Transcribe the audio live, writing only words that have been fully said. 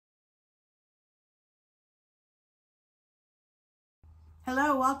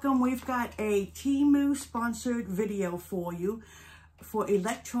Hello, welcome. We've got a Temu sponsored video for you for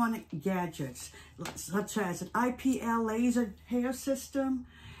electronic gadgets, such as an IPL laser hair system,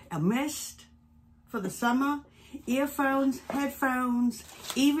 a mist for the summer, earphones, headphones,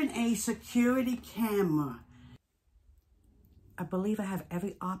 even a security camera. I believe I have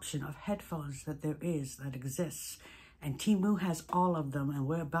every option of headphones that exists. And Temu has all of them, and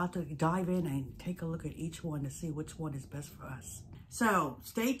we're about to dive in and take a look at each one to see which one is best for us. So,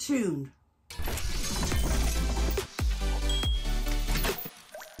 stay tuned.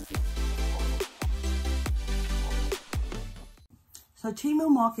 So, Temu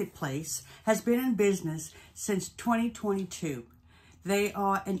Marketplace has been in business since 2022. They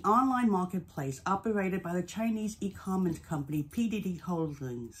are an online marketplace operated by the Chinese e-commerce company PDD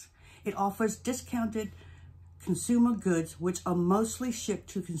Holdings. It offers discounted consumer goods, which are mostly shipped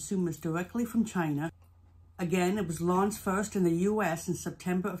to consumers directly from China. Again, it was launched first in the US in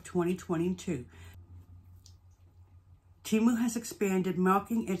September of 2022. Temu has expanded,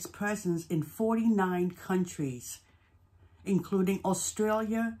 marking its presence in 49 countries, including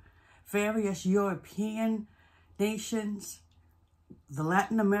Australia, various European nations, the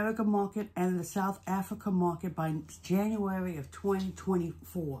Latin America market, and the South Africa market by January of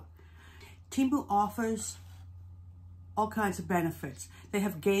 2024. Temu offers all kinds of benefits. They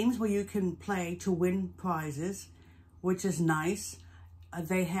have games where you can play to win prizes, which is nice.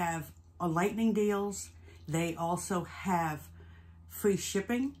 They have lightning deals. They also have free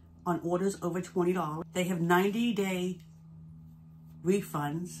shipping on orders over $20. They have 90-day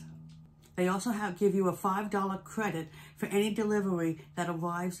refunds. They also give you a $5 credit for any delivery that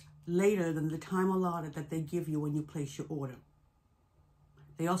arrives later than the time allotted that they give you when you place your order.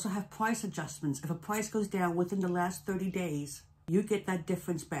 They also have price adjustments. If a price goes down within the last 30 days, you get that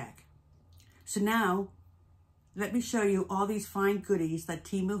difference back. So now, let me show you all these fine goodies that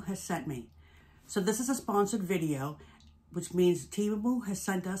Temu has sent me. So this is a sponsored video, which means Temu has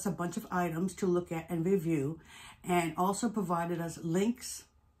sent us a bunch of items to look at and review, and also provided us links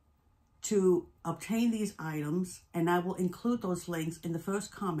to obtain these items, and I will include those links in the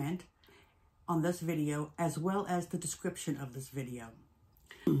first comment on this video, as well as the description of this video.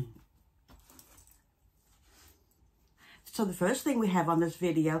 So the first thing we have on this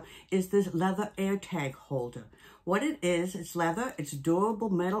video is this leather AirTag holder. What it is, it's leather, it's durable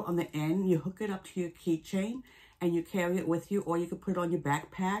metal on the end. You hook it up to your keychain and you carry it with you, or you can put it on your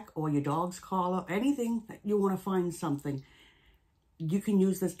backpack or your dog's collar, anything that you want to find something. You can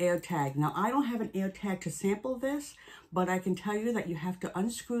use this AirTag. Now, I don't have an AirTag to sample this, but I can tell you that you have to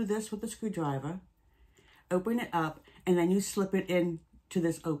unscrew this with a screwdriver, open it up, and then you slip it in to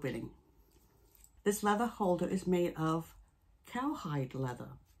this opening. This leather holder is made of cowhide leather.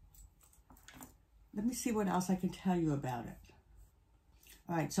 Let me see what else I can tell you about it.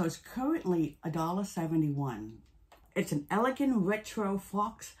 All right, so it's currently $1.71. It's an elegant retro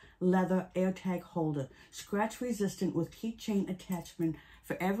fox leather AirTag holder, scratch resistant with keychain attachment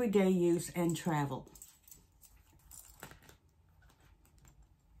for everyday use and travel.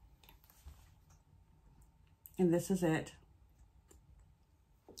 And this is it.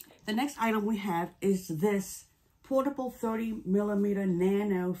 The next item we have is this portable 30mm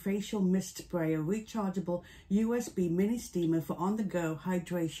Nano facial mist sprayer, rechargeable USB mini steamer for on-the-go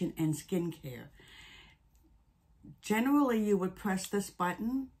hydration and skincare. Generally, you would press this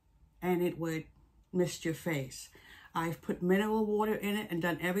button and it would mist your face. I've put mineral water in it and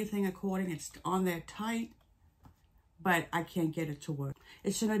done everything according. It's on there tight, but I can't get it to work.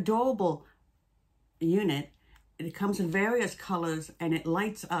 It's an adorable unit. It comes in various colors and it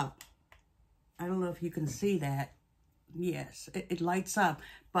lights up. I don't know if you can see that. Yes, it lights up,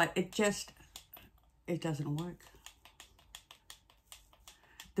 but it doesn't work.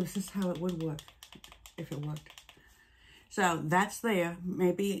 This is how it would work if it worked. So that's there.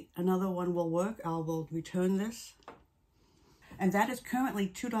 Maybe another one will work. I will return this. And that is currently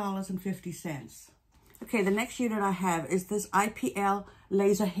 $2.50. Okay, the next unit I have is this IPL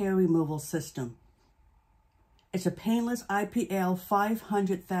laser hair removal system. It's a Painless IPL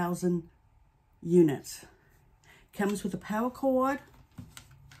 500,000 units. Comes with a power cord.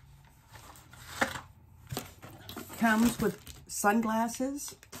 Comes with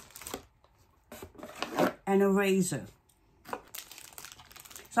sunglasses and a razor.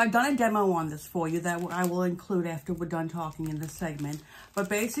 So I've done a demo on this for you that I will include after we're done talking in this segment. But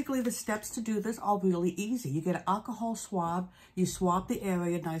basically the steps to do this are really easy. You get an alcohol swab. You swab the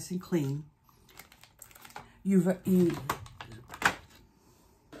area nice and clean. You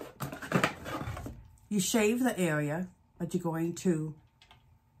shave the area that you're going to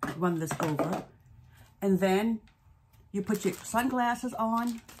run this over, and then You put your sunglasses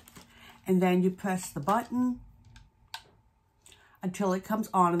on, and then you press the button until it comes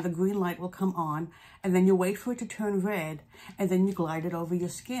on, and the green light will come on, and then you wait for it to turn red, and then you glide it over your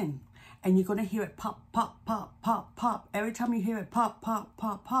skin. And you're going to hear it pop, pop, pop, pop, pop. Every time you hear it pop, pop,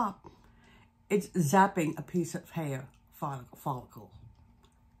 pop, pop, it's zapping a piece of hair follicle.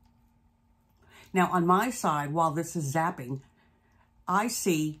 Now, on my side, while this is zapping, I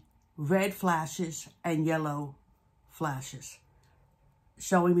see red flashes and yellow flashes,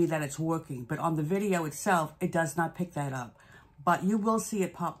 showing me that it's working. But on the video itself, it does not pick that up. But you will see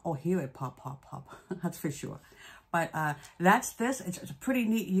it pop, or hear it pop, pop, pop. That's for sure. But that's this. It's a pretty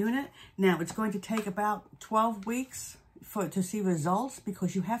neat unit. Now, it's going to take about 12 weeks to see results,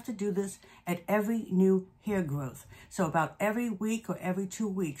 because you have to do this at every new hair growth. So about every week or every 2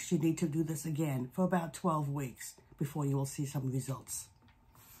 weeks, you need to do this again for about 12 weeks before you will see some results.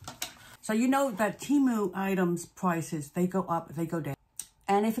 So you know that Temu items prices, they go up, they go down.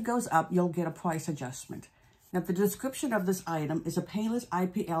 And if it goes up, you'll get a price adjustment. Now, the description of this item is a painless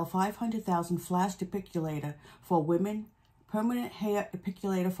IPL 500,000 flash Depilator for women, permanent hair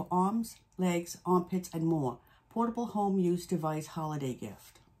epiculator for arms, legs, armpits, and more. Portable home use device holiday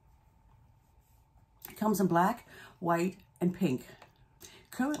gift. It comes in black, white, and pink.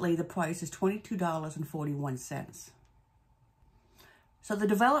 Currently, the price is $22.41. So the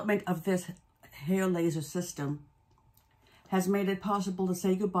development of this hair laser system has made it possible to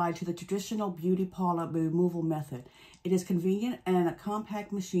say goodbye to the traditional beauty parlor removal method. It is convenient and a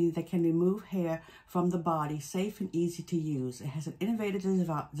compact machine that can remove hair from the body, safe and easy to use. It has an innovative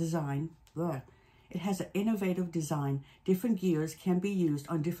design. Different gears can be used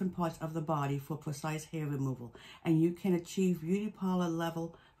on different parts of the body for precise hair removal, and you can achieve beauty parlor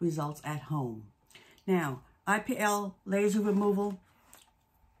level results at home. Now, IPL laser removal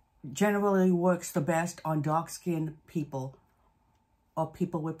generally works the best on dark-skinned people or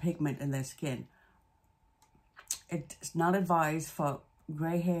people with pigment in their skin. It's not advised for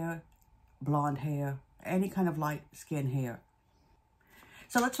gray hair, blonde hair, any kind of light skin hair.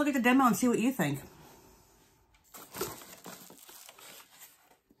 So let's look at the demo and see what you think.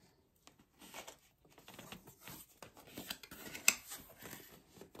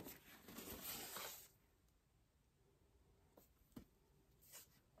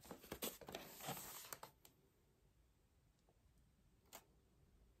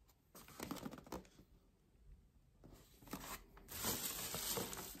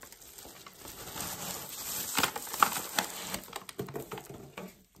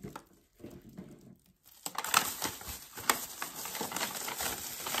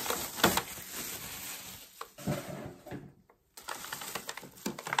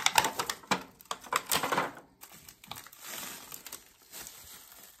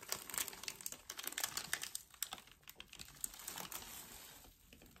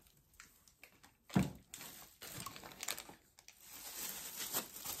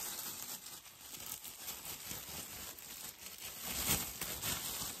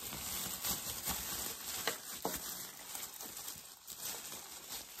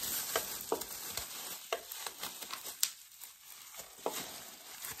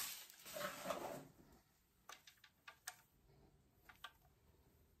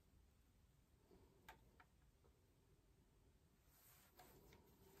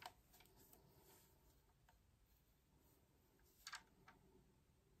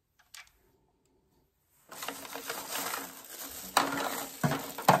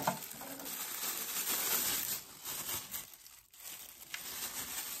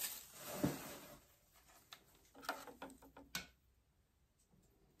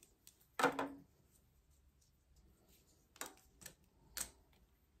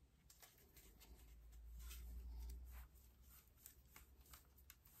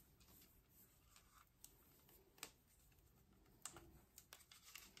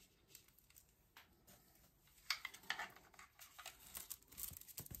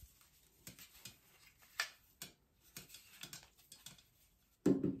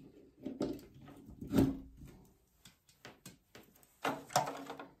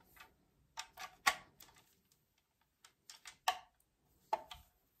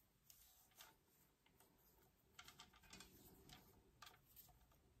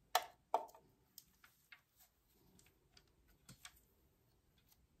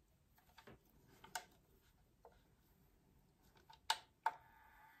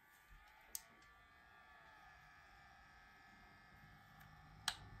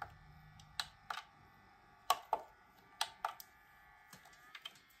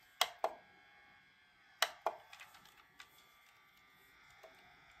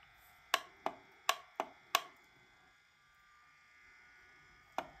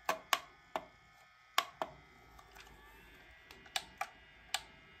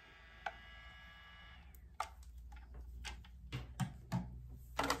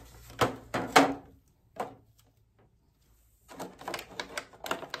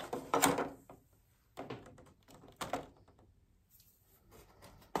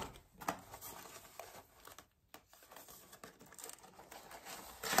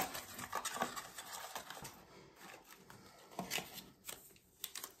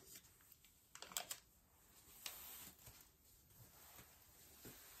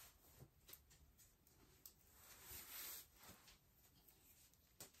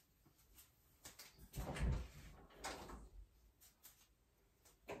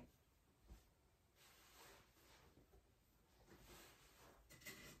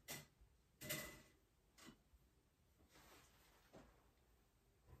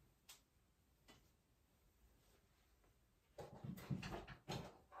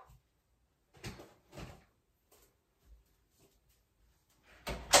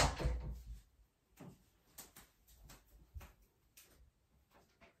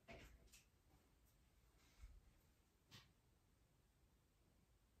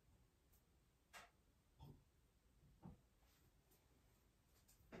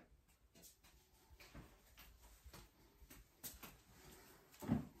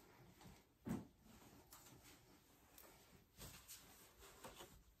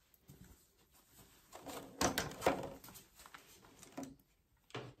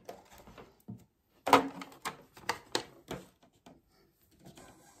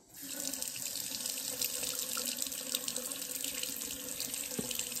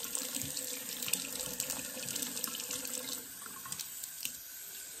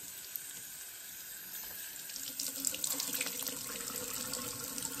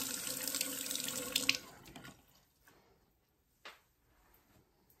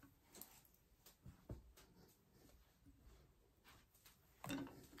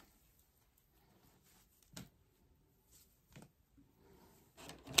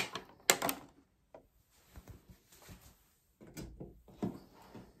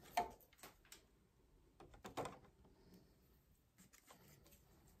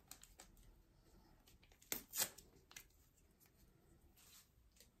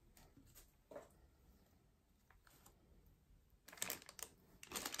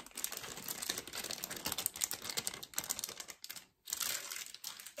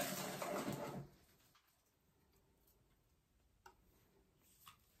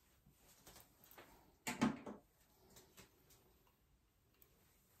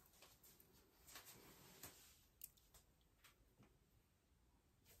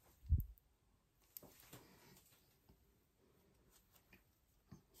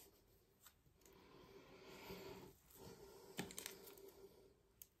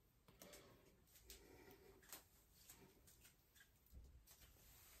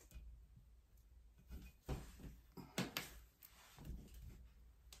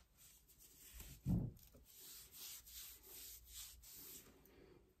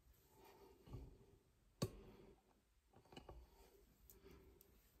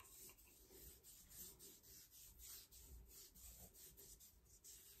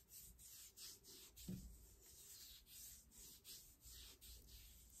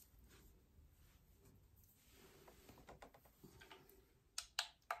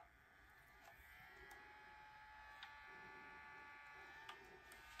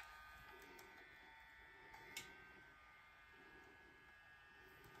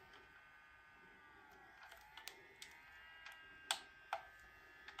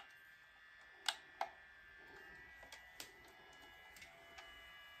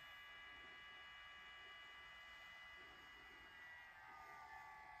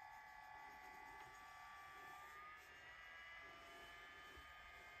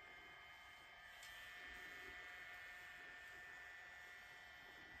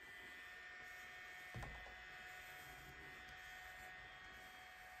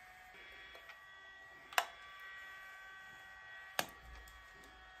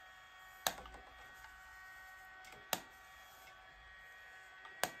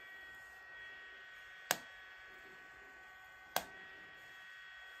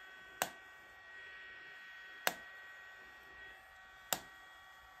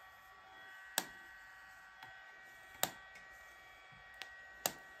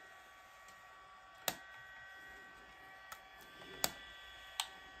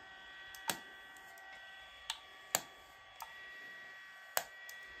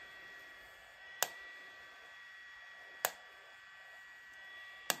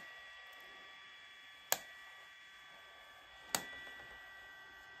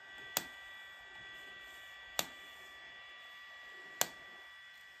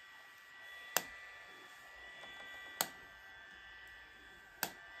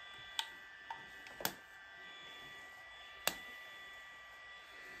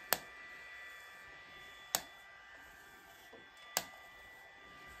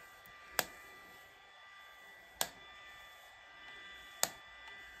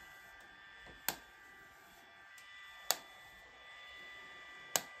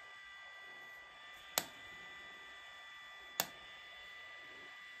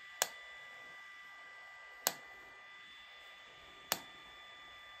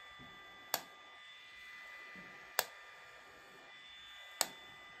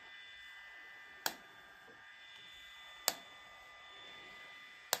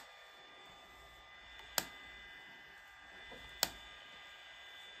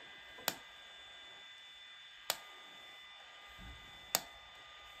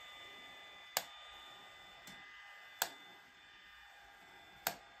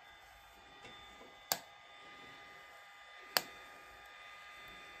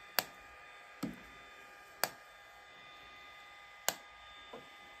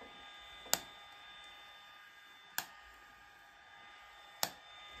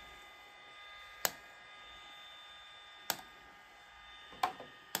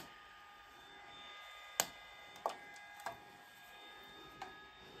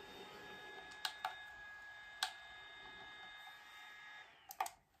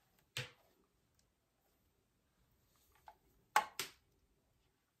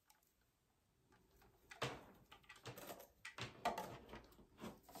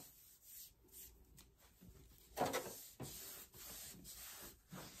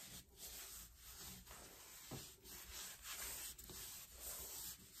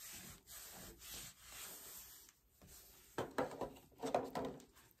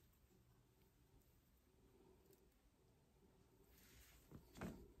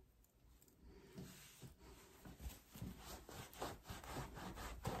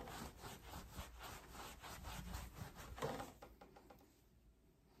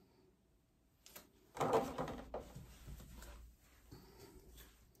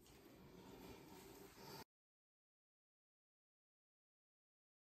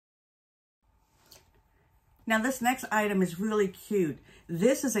 Now this next item is really cute.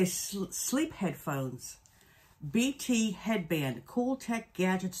 This is a sleep headphones. BT Headband, cool tech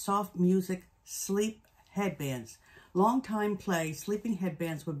gadget, soft music, sleep headbands. Long time play, sleeping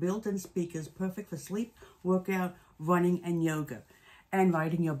headbands with built-in speakers, perfect for sleep, workout, running, and yoga. And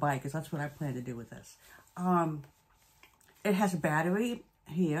riding your bike, because that's what I plan to do with this. It has a battery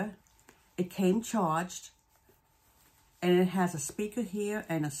here. It came charged. And it has a speaker here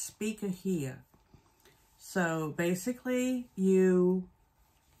and a speaker here. So basically, you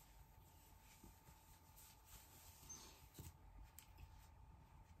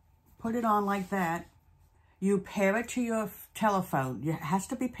put it on like that. You pair it to your telephone. It has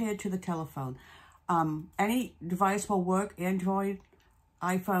to be paired to the telephone. Any device will work, Android,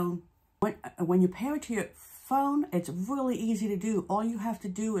 iPhone. When you pair it to your phone, it's really easy to do. All you have to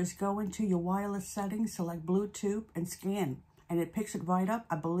do is go into your wireless settings, select Bluetooth, and scan. And it picks it right up.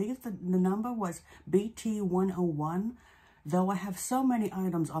 I believe the number was BT101. Though I have so many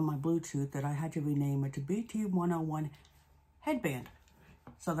items on my Bluetooth that I had to rename it to BT101 Headband,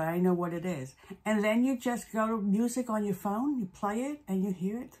 so that I know what it is. And then you just go to music on your phone, you play it, and you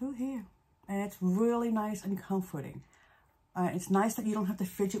hear it through here. And it's really nice and comforting. It's nice that you don't have to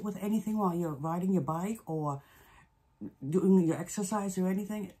fidget with anything while you're riding your bike or doing your exercise or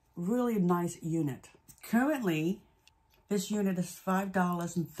anything. Really nice unit. Currently, this unit is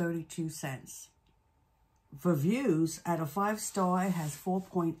 $5.32. Reviews at a 5-star, it has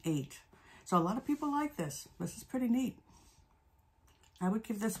 4.8. So a lot of people like this. This is pretty neat. I would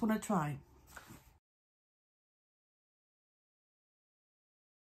give this one a try.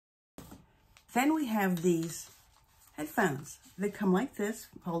 Then we have these headphones. They come like this,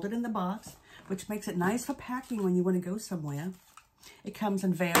 hold it in the box, which makes it nice for packing when you want to go somewhere. It comes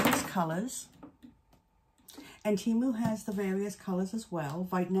in various colors. And Temu has the various colors as well.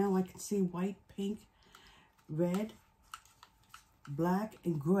 Right now I can see white, pink, red, black,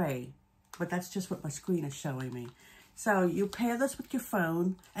 and gray. But that's just what my screen is showing me. So you pair this with your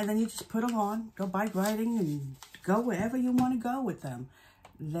phone, and then you just put them on, go bike riding, and go wherever you want to go with them.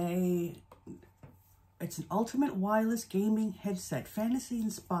 It's an ultimate wireless gaming headset,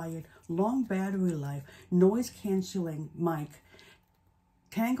 fantasy-inspired, long battery life, noise-canceling mic,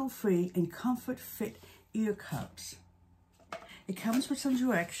 tangle-free, and comfort-fit ear cups. It comes with some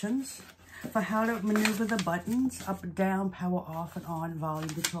directions for how to maneuver the buttons, up and down, power off and on, volume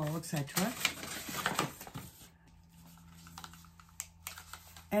control, etc.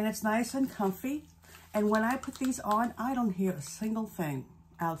 And it's nice and comfy. And when I put these on, I don't hear a single thing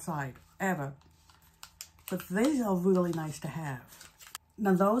outside, ever. But these are really nice to have.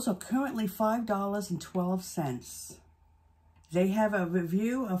 Now those are currently $5.12. They have a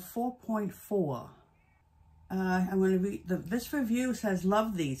review of 4.4. I'm going to read, this review says,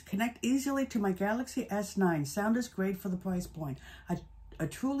 love these. Connect easily to my Galaxy S9. Sound is great for the price point. A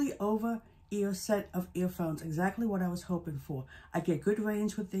truly over-ear set of earphones. Exactly what I was hoping for. I get good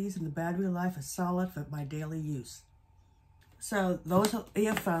range with these and the battery life is solid for my daily use. So those are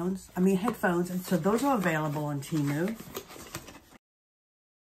headphones, and so those are available on Temu.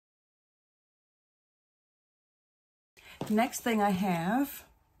 Next thing I have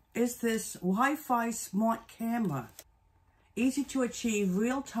is this Wi-Fi smart camera. Easy to achieve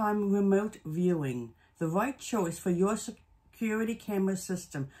real-time remote viewing. The right choice for your security camera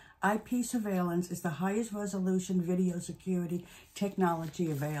system. IP surveillance is the highest resolution video security technology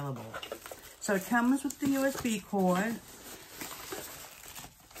available. So it comes with the USB cord.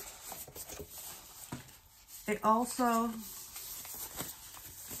 It also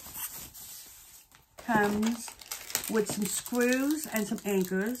comes with some screws and some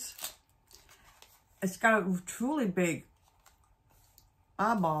anchors. It's got a truly big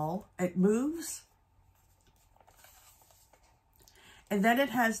eyeball. It moves. And then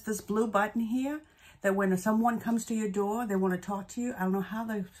it has this blue button here that when someone comes to your door, they want to talk to you. I don't know how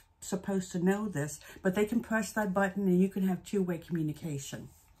they're supposed to know this, but they can press that button and you can have two-way communication.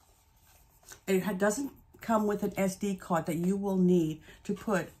 It doesn't come with an SD card that you will need to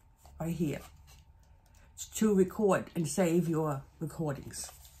put right here to record and save your recordings.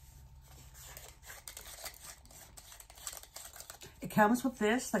 It comes with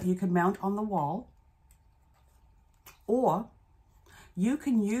this that you can mount on the wall, or you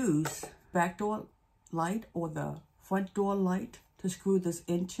can use back door light or the front door light to screw this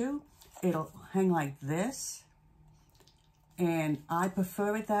into. It'll hang like this. And I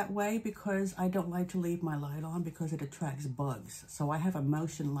prefer it that way because I don't like to leave my light on because it attracts bugs. So I have a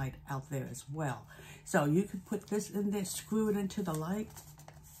motion light out there as well. So you can put this in there, screw it into the light.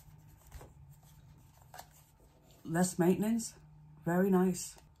 Less maintenance, very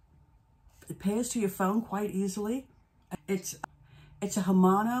nice. It pairs to your phone quite easily. It's a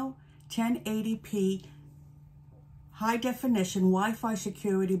Shimano 1080p high definition Wi-Fi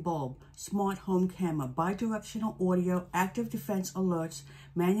security bulb, smart home camera, bidirectional audio, active defense alerts,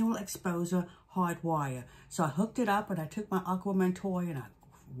 manual exposure, hardwire. So I hooked it up and I took my Aquaman toy and I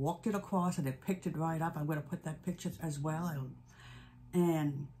walked it across and it picked it right up. I'm going to put that picture as well.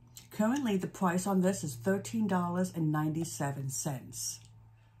 And currently the price on this is $13.97.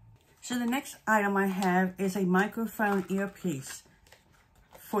 So the next item I have is a microphone earpiece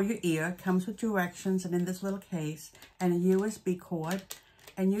for your ear. Comes with directions and in this little case and a USB cord.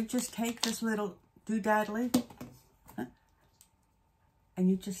 And you just take this little doodaddly and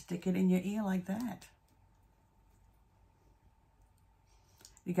you just stick it in your ear like that.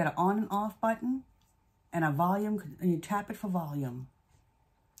 You got an on and off button and a volume, and you tap it for volume.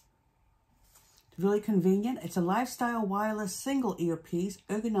 It's really convenient. It's a lifestyle wireless single earpiece,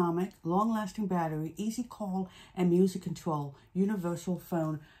 ergonomic, long-lasting battery, easy call and music control, universal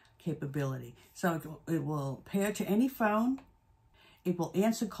phone capability. So it will pair to any phone. It will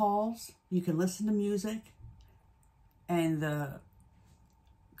answer calls. You can listen to music. And the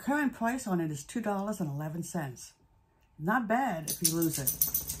current price on it is $2.11. Not bad if you lose it.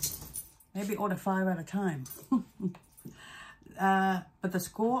 Maybe order 5 at a time. But the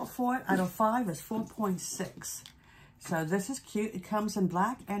score for it out of 5 is 4.6. So this is cute. It comes in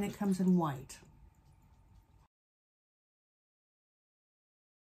black and it comes in white.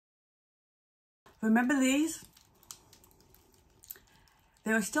 Remember these?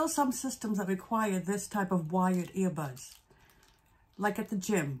 There are still some systems that require this type of wired earbuds. Like at the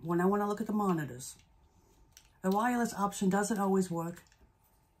gym, when I want to look at the monitors. The wireless option doesn't always work.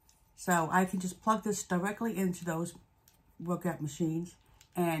 So I can just plug this directly into those workout machines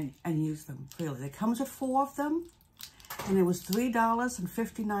and use them freely. It comes with 4 of them, and it was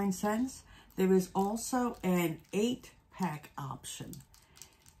 $3.59. There is also an 8-pack option.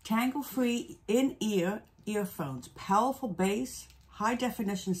 Tangle-free in-ear earphones, powerful bass,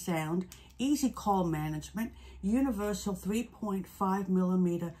 high-definition sound, easy call management, universal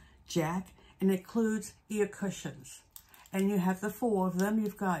 3.5mm jack, and includes ear cushions. And you have the 4 of them.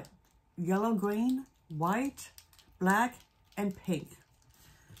 You've got yellow, green, white, black, and pink.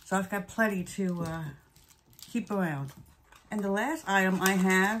 So I've got plenty to keep around. And the last item I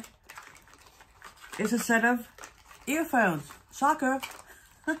have is a set of earphones. Shocker.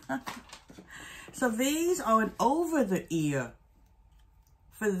 So these are an over-the-ear.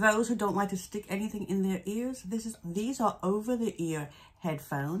 For those who don't like to stick anything in their ears, these are over-the-ear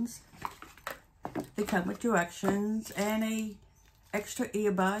headphones. They come with directions and a extra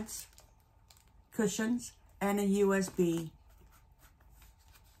earbuds, cushions, and a USB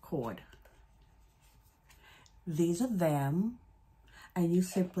cord. These are them, and you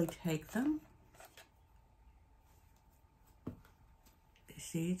simply take them. You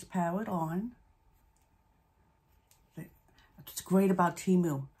see, it's powered on. What's great about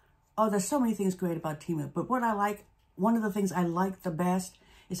Temu? Oh, there's so many things great about Temu, but what I like, one of the things I like the best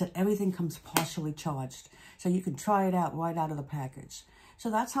is that everything comes partially charged. So you can try it out right out of the package.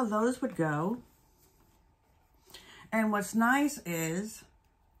 So that's how those would go. And what's nice is,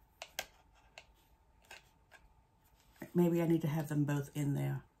 maybe I need to have them both in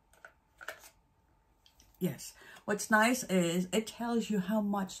there. Yes. What's nice is it tells you how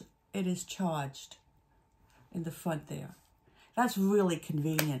much it is charged in the front there. That's really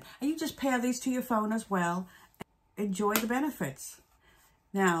convenient. And you just pair these to your phone as well. Enjoy the benefits.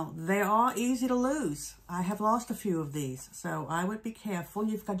 Now, they are easy to lose. I have lost a few of these, so I would be careful.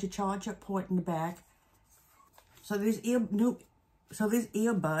 You've got your charger port in the back. So these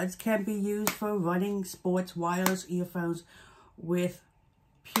earbuds can be used for running, sports, wireless earphones with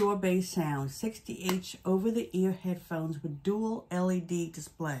pure bass sound. 60H over-the-ear headphones with dual LED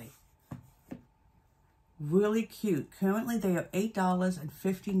display. Really cute. Currently, they are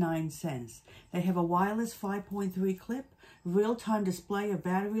 $8.59. They have a wireless 5.3 clip, real-time display of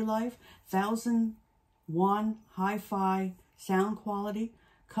battery life, 1001 hi-fi sound quality,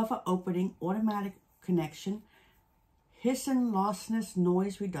 cover opening, automatic connection, hiss and lossless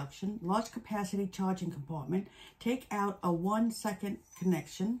noise reduction, large capacity charging compartment, take out a 1-second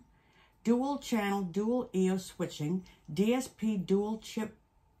connection, dual channel, dual ear switching, DSP dual chip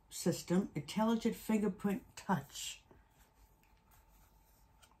system, intelligent fingerprint touch.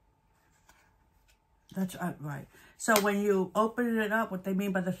 That's right. So when you open it up, what they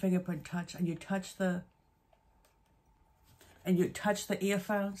mean by the fingerprint touch, and you touch the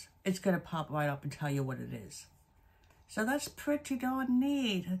earphones, it's going to pop right up and tell you what it is. So that's pretty darn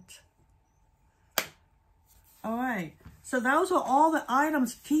neat. All right. So those are all the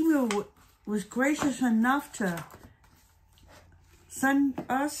items Temu was gracious enough to send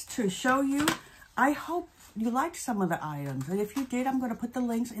us to show you. I hope you liked some of the items. And if you did, I'm going to put the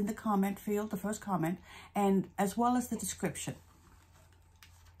links in the comment field, the first comment, and as well as the description.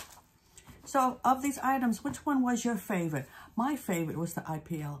 So of these items, which one was your favorite? My favorite was the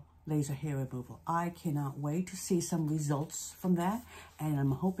IPL laser hair removal. I cannot wait to see some results from that. And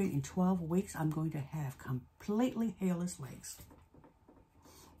I'm hoping in 12 weeks, I'm going to have completely hairless legs.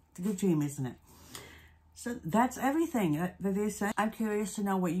 It's a good dream, isn't it? So that's everything that they say. I'm curious to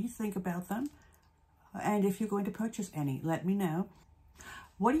know what you think about them. And if you're going to purchase any, let me know.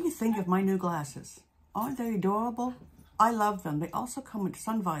 What do you think of my new glasses? Aren't they adorable? I love them. They also come with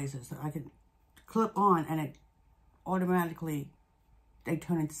sun visors that I can clip on, and it automatically, they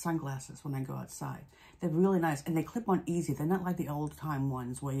turn into sunglasses when I go outside. They're really nice, and they clip on easy. They're not like the old time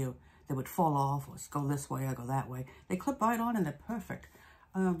ones where they would fall off or go this way or go that way. They clip right on and they're perfect.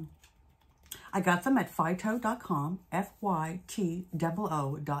 I got them at Fyto.com, Fytoo.com,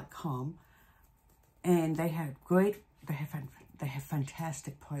 and they have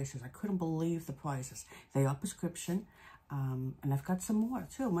fantastic prices. I couldn't believe the prices. They are prescription, and I've got some more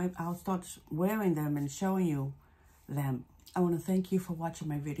too. Maybe I'll start wearing them and showing you them. I want to thank you for watching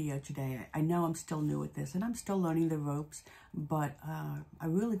my video today. I know I'm still new at this, and I'm still learning the ropes, but I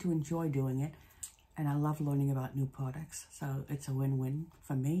really do enjoy doing it, and I love learning about new products, so it's a win-win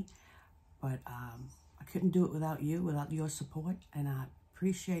for me. But I couldn't do it without you, without your support, and I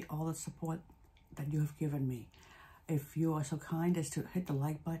appreciate all the support that you have given me. If you are so kind as to hit the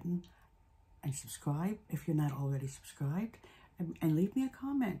like button and subscribe, if you're not already subscribed, and leave me a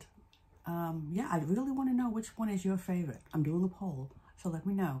comment. Yeah, I really want to know which one is your favorite. I'm doing a poll, so let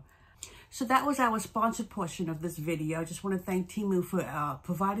me know. So that was our sponsored portion of this video. I just want to thank Temu for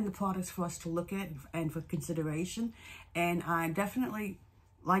providing the products for us to look at and for consideration. And I'm definitely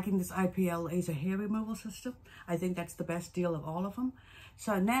liking this IPL laser hair removal system. I think that's the best deal of all of them.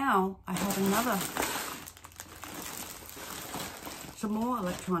 So now I have some more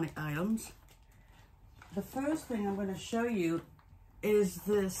electronic items. The first thing I'm going to show you is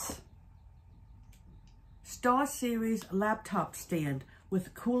this Star Series laptop stand with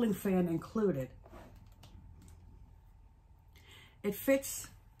a cooling fan included. It fits,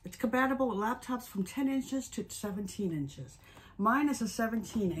 it's compatible with laptops from 10 inches to 17 inches. Mine is a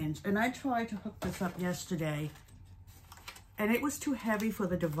 17 inch, and I tried to hook this up yesterday, and it was too heavy for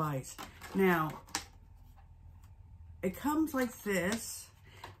the device. Now, it comes like this,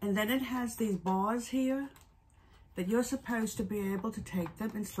 and then it has these bars here that you're supposed to be able to take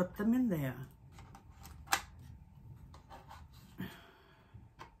them and slip them in there.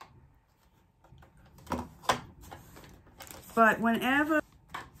 But whenever,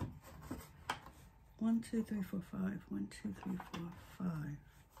 1, 2, 3, 4, 5, 1, 2, 3, 4,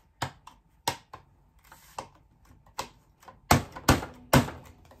 5.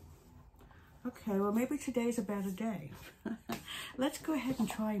 Okay, well, maybe today's a better day. Let's go ahead and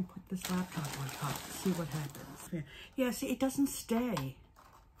try and put this laptop on top to see what happens. Yeah, see, it doesn't stay.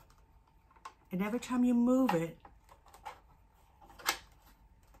 And every time you move it,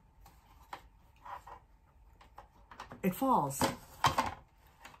 it falls.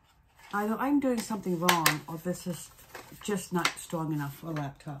 Either I'm doing something wrong, or this is just not strong enough for a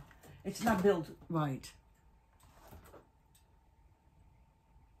laptop. It's not built right.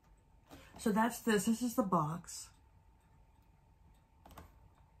 So that's this. This is the box.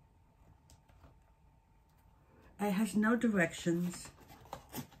 It has no directions.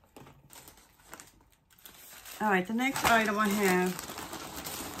 All right, the next item I have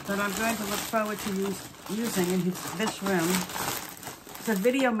that I'm going to look forward to using in this room is a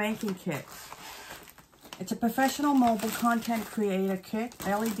video making kit. It's a professional mobile content creator kit,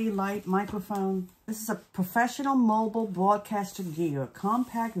 LED light, microphone. This is a professional mobile broadcaster gear,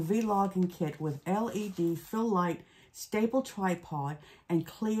 compact vlogging kit with LED fill light, stable tripod, and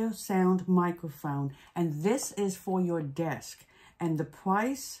clear sound microphone. And this is for your desk. And the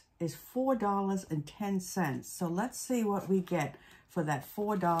price is $4.10. So let's see what we get for that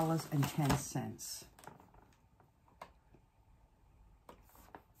 $4.10.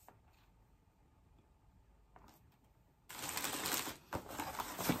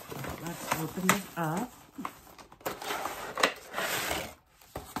 Let's open this up.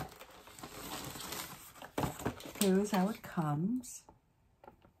 Here's how it comes.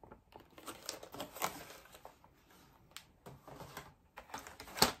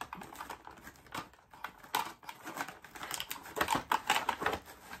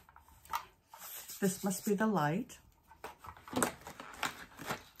 This must be the light.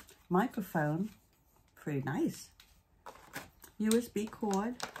 Microphone, pretty nice. USB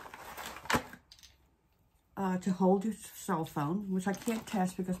cord. to hold your cell phone, which I can't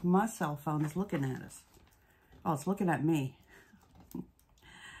test because my cell phone is looking at us. Oh, it's looking at me.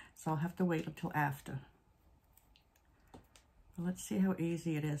 So I'll have to wait until after. But let's see how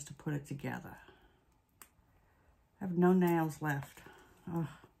easy it is to put it together. I have no nails left. Oh.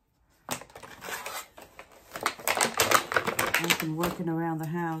 I've been working around the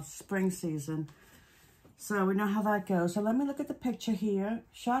house, spring season. So we know how that goes. So let me look at the picture here.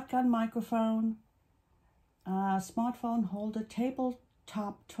 Shotgun microphone, smartphone holder,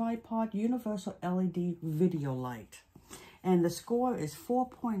 tabletop tripod, universal LED video light. And the score is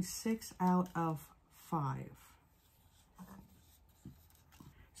 4.6 out of 5.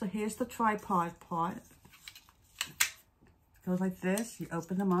 So here's the tripod part. Goes like this. You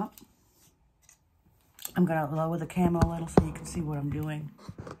open them up. I'm going to lower the camera a little so you can see what I'm doing.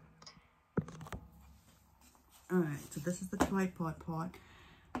 Alright, so this is the tripod part.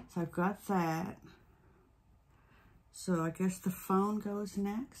 So I've got that. So I guess the phone goes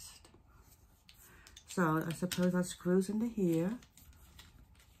next. So I suppose that screws into here.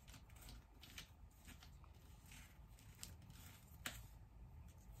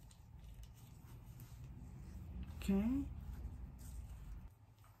 Okay.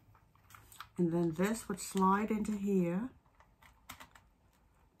 And then this would slide into here.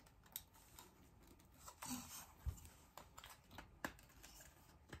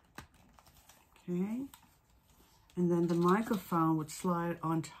 Okay. And then the microphone would slide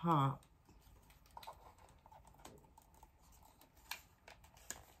on top.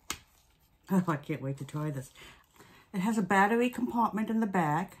 Oh, I can't wait to try this. It has a battery compartment in the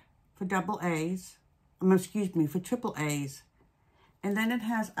back for double A's. Excuse me, for triple A's. And then it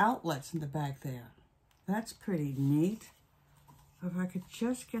has outlets in the back there. That's pretty neat. If I could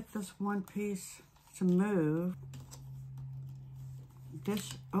just get this one piece to move.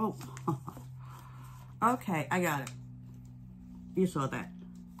 This, oh. Okay, I got it. You saw that.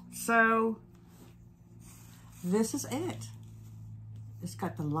 So, this is it. It's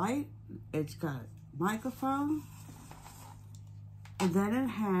got the light. It's got microphone. And then it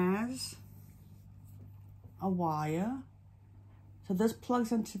has a wire. So this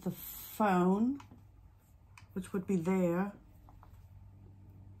plugs into the phone, which would be there.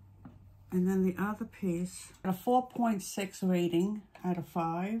 And then the other piece, a 4.6 rating out of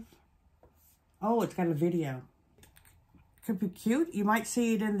 5. Oh, it's got a video. Could be cute. You might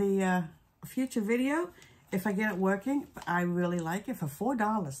see it in the future video if I get it working. But I really like it. For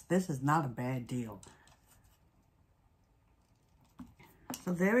 $4, this is not a bad deal.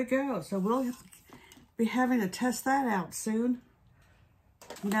 So there we go. So we'll be having to test that out soon.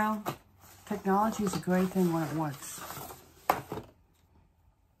 You know, technology is a great thing when it works.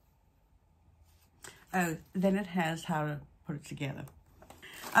 Oh, then it has how to put it together.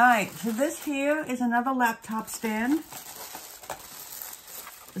 All right, so this here is another laptop stand.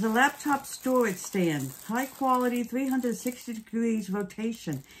 It's a laptop storage stand. High quality, 360 degrees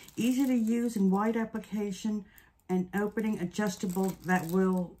rotation. Easy to use in wide application and opening adjustable that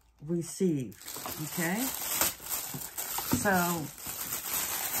will receive. Okay? So,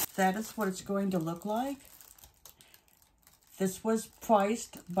 that is what it's going to look like. This was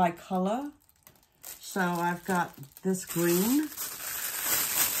priced by color. So I've got this green,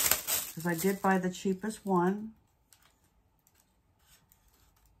 because I did buy the cheapest one.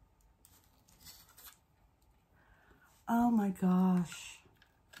 Oh my gosh.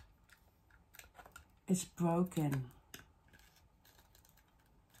 It's broken.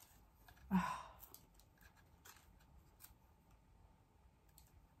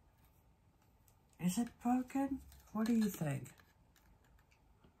 Is it broken? What do you think?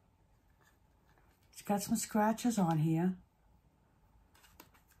 It's got some scratches on here.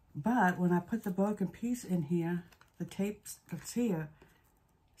 But when I put the broken piece in here, the tape that's here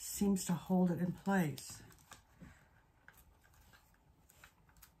seems to hold it in place.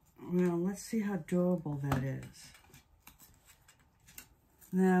 Well, let's see how durable that is.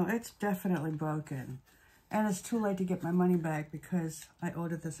 No, it's definitely broken. And it's too late to get my money back because I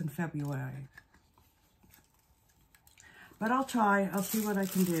ordered this in February. But I'll try. I'll see what I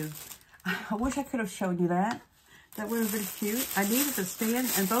can do. I wish I could have shown you that. That would have been cute. I needed a stand,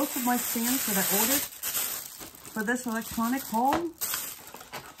 and both of my stands that I ordered for this electronic home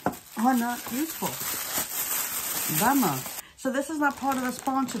are not useful. Bummer. So this is not part of the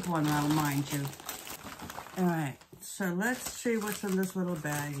sponsored one, I'll remind you. All right, so let's see what's in this little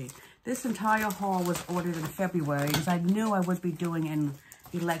baggie. This entire haul was ordered in February because I knew I would be doing an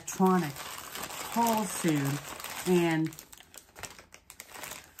electronic haul soon. And,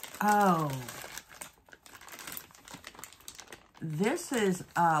 oh, this is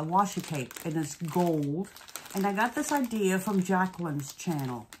washi tape, and it's gold. And I got this idea from Jacqueline's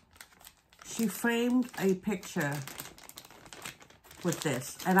channel. She framed a picture with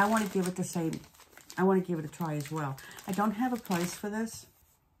this, and I want to give it the same. I want to give it a try as well. I don't have a price for this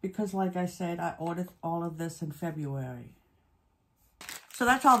because, like I said, I ordered all of this in February. So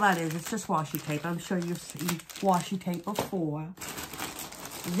that's all that is. It's just washi tape. I'm sure you've seen washi tape before.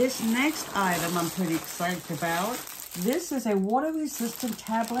 This next item I'm pretty excited about. This is a water-resistant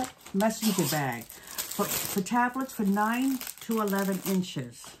tablet messenger bag for tablets for 9 to 11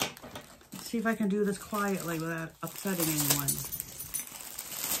 inches. Let's see if I can do this quietly without upsetting anyone.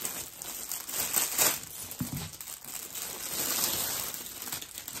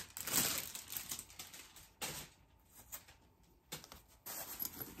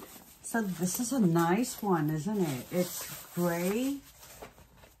 So this is a nice one, isn't it? It's gray.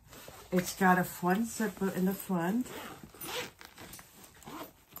 It's got a front zipper in the front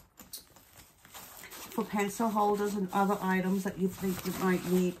for pencil holders and other items that you think you might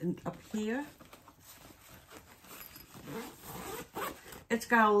need up here. It's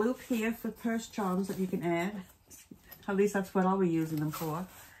got a loop here for purse charms that you can add. At least that's what I'll be using them for.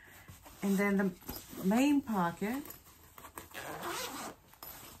 And then the main pocket.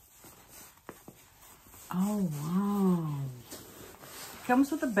 Oh, wow.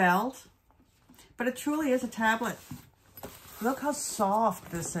 Comes with a belt, but it truly is a tablet. Look how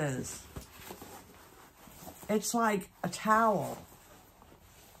soft this is. It's like a towel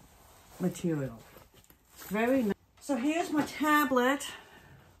material. Very nice. So here's my tablet.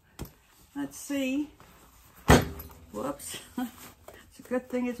 Let's see. Whoops. It's a good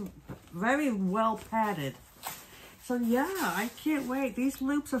thing it's very well padded. So yeah, I can't wait. These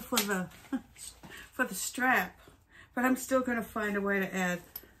loops are for the strap, but I'm still going to find a way to add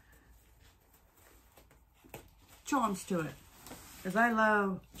charms to it, because I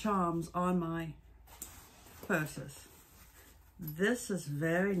love charms on my purses. This is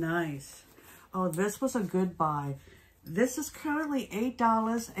very nice. Oh, this was a good buy. This is currently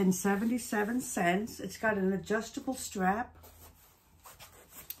 $8.77. It's got an adjustable strap,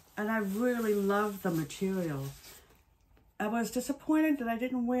 and I really love the material. I was disappointed that I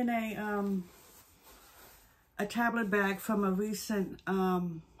didn't win a tablet bag from a recent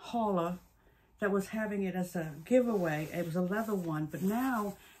hauler that was having it as a giveaway. It was a leather one, but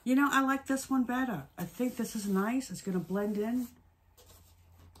now, you know, I like this one better. I think this is nice. It's going to blend in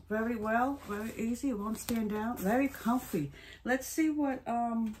very well, very easy. It won't stand out. Very comfy. Let's see what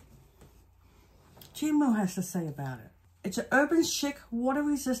Temu has to say about it. It's an urban chic,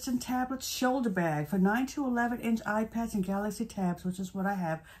 water-resistant tablet shoulder bag for 9 to 11-inch iPads and Galaxy Tabs, which is what I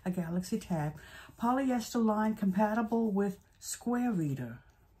have, a Galaxy Tab. Polyester line compatible with Square Reader.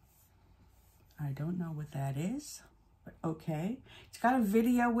 I don't know what that is, but okay. It's got a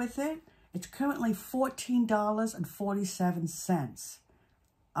video with it. It's currently $14.47.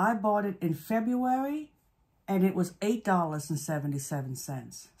 I bought it in February, and it was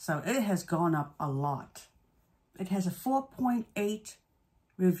 $8.77. So it has gone up a lot. It has a 4.8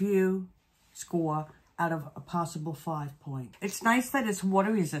 review score out of a possible 5 point. It's nice that it's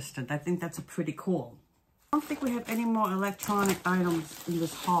water resistant. I think that's a pretty cool. I don't think we have any more electronic items in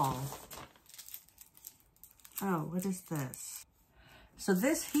this haul. Oh, what is this? So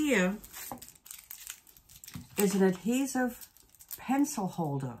this here is an adhesive pencil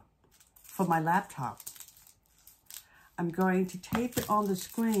holder for my laptop. I'm going to tape it on the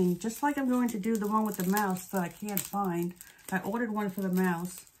screen, just like I'm going to do the one with the mouse that I can't find. I ordered one for the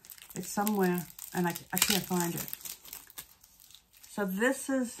mouse. It's somewhere, and I can't find it. So this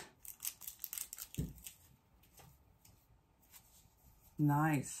is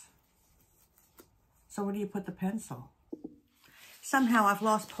nice. So where do you put the pencil? Somehow I've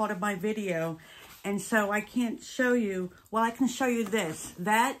lost part of my video, and so I can't show you. Well, I can show you this.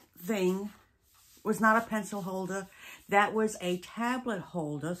 That thing was not a pencil holder. That was a tablet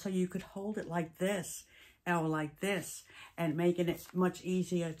holder, so you could hold it like this or like this, and making it much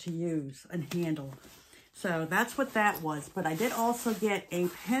easier to use and handle. So that's what that was. But I did also get a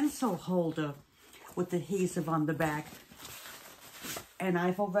pencil holder with adhesive on the back, and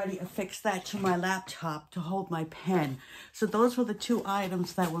I've already affixed that to my laptop to hold my pen. So those were the two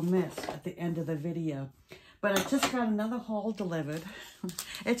items that were missed at the end of the video. But I just got another haul delivered.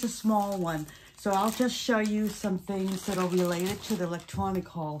 It's a small one. So I'll just show you some things that are related to the electronic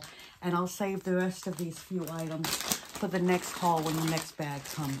haul, and I'll save the rest of these few items for the next haul when the next bag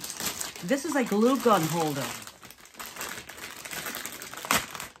comes. This is a glue gun holder.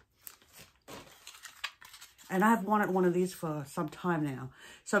 And I've wanted one of these for some time now.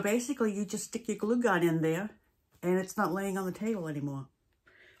 So basically you just stick your glue gun in there and it's not laying on the table anymore.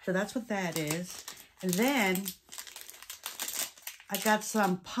 So that's what that is. And then I got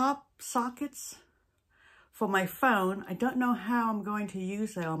some pop sockets for my phone. I don't know how I'm going to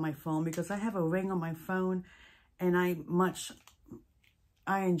use that on my phone because I have a ring on my phone and I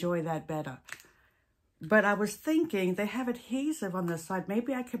enjoy that better. But I was thinking they have adhesive on the side.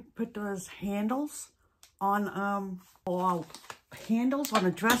 Maybe I could put those handles on or handles on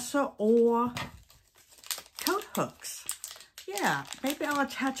a dresser or coat hooks. Yeah, maybe I'll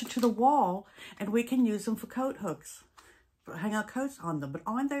attach it to the wall and we can use them for coat hooks. Hang our coats on them. But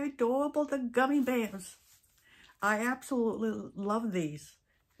aren't they adorable, the gummy bears? I absolutely love these.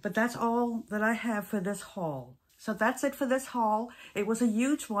 But that's all that I have for this haul. So that's it for this haul. It was a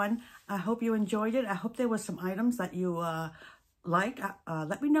huge one. I hope you enjoyed it. I hope there were some items that you liked.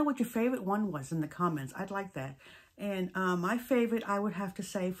 Let me know what your favorite one was in the comments. I'd like that. And my favorite, I would have to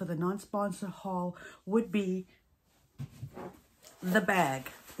say, for the non-sponsor haul would be the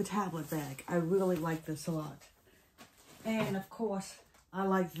bag, the tablet bag. I really like this a lot. And, of course, I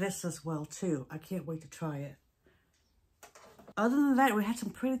like this as well, too. I can't wait to try it. Other than that, we had some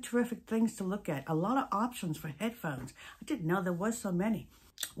pretty terrific things to look at. A lot of options for headphones. I didn't know there was so many.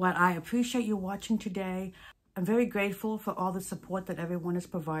 Well, I appreciate you watching today. I'm very grateful for all the support that everyone has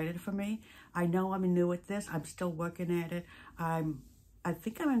provided for me. I know I'm new at this. I'm still working at it. I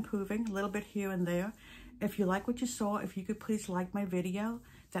think I'm improving a little bit here and there. If you like what you saw, if you could please like my video,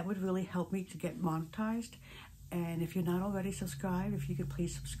 that would really help me to get monetized. And if you're not already subscribed, if you could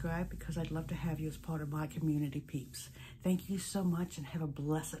please subscribe, because I'd love to have you as part of my community, peeps. Thank you so much and have a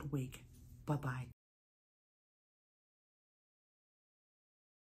blessed week. Bye-bye.